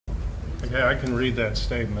Okay, I can read that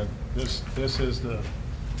statement. This is the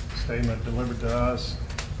statement delivered to us.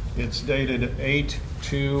 It's dated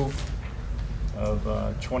 8/2 of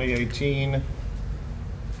 2018.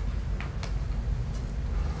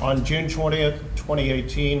 On June 20th,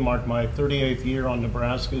 2018 marked my 38th year on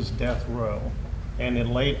Nebraska's death row. And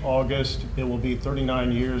in late August, it will be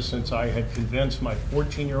 39 years since I had convinced my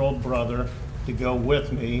 14-year-old brother to go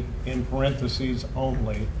with me, in parentheses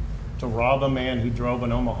only, to rob a man who drove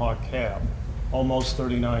an Omaha cab, almost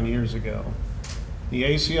 39 years ago. The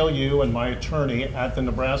ACLU and my attorney at the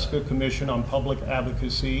Nebraska Commission on Public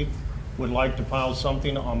Advocacy would like to file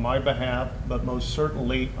something on my behalf, but most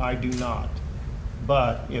certainly I do not.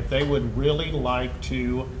 But if they would really like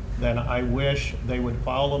to, then I wish they would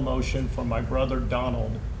file a motion for my brother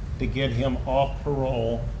Donald to get him off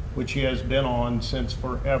parole, which he has been on since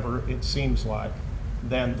forever, it seems like.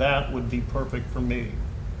 Then that would be perfect for me.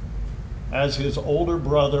 As his older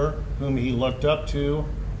brother, whom he looked up to,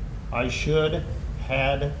 I should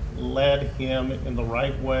had led him in the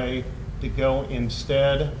right way to go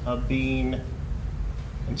instead of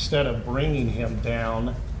bringing him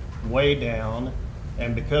down, way down,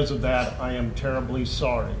 and because of that, I am terribly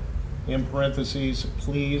sorry. In parentheses,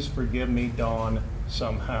 please forgive me, Don,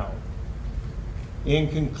 somehow. In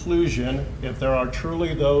conclusion, if there are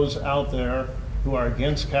truly those out there who are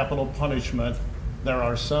against capital punishment, there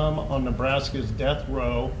are some on Nebraska's death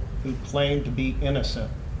row who claim to be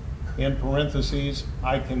innocent. In parentheses,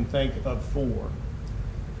 I can think of 4.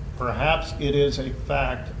 Perhaps it is a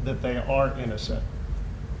fact that they are innocent.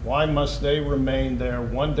 Why must they remain there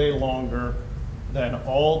one day longer than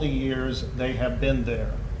all the years they have been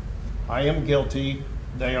there? I am guilty,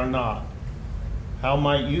 they are not. How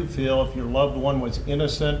might you feel if your loved one was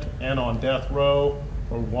innocent and on death row?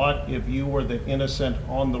 Or what if you were the innocent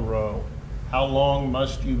on the row? How long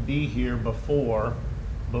must you be here before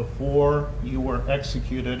you were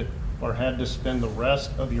executed or had to spend the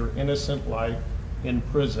rest of your innocent life in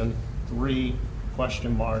prison? 3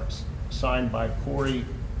 question marks, signed by Carey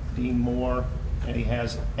Dean Moore, and he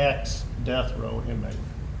has ex-death row inmate.